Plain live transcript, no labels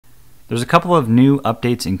There's a couple of new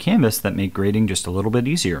updates in Canvas that make grading just a little bit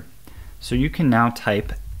easier. So you can now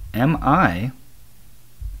type MI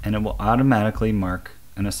and it will automatically mark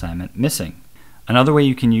an assignment missing. Another way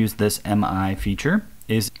you can use this MI feature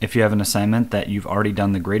is if you have an assignment that you've already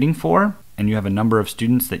done the grading for and you have a number of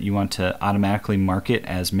students that you want to automatically mark it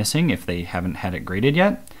as missing if they haven't had it graded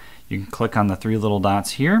yet. You can click on the three little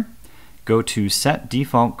dots here, go to Set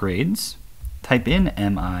Default Grades, type in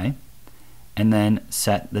MI, and then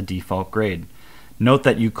set the default grade. Note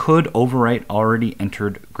that you could overwrite already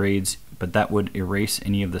entered grades, but that would erase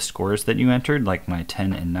any of the scores that you entered, like my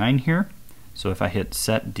 10 and 9 here. So if I hit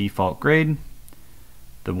Set Default Grade,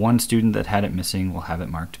 the one student that had it missing will have it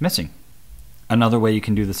marked missing. Another way you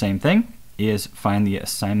can do the same thing is find the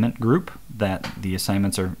assignment group that the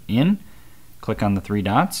assignments are in, click on the three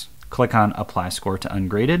dots, click on Apply Score to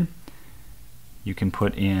Ungraded. You can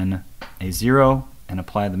put in a 0 and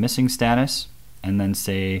apply the missing status, and then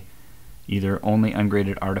say either only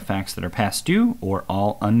ungraded artifacts that are past due or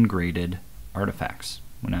all ungraded artifacts.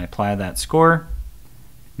 When I apply that score,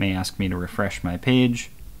 it may ask me to refresh my page,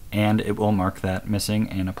 and it will mark that missing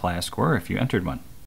and apply a score if you entered one.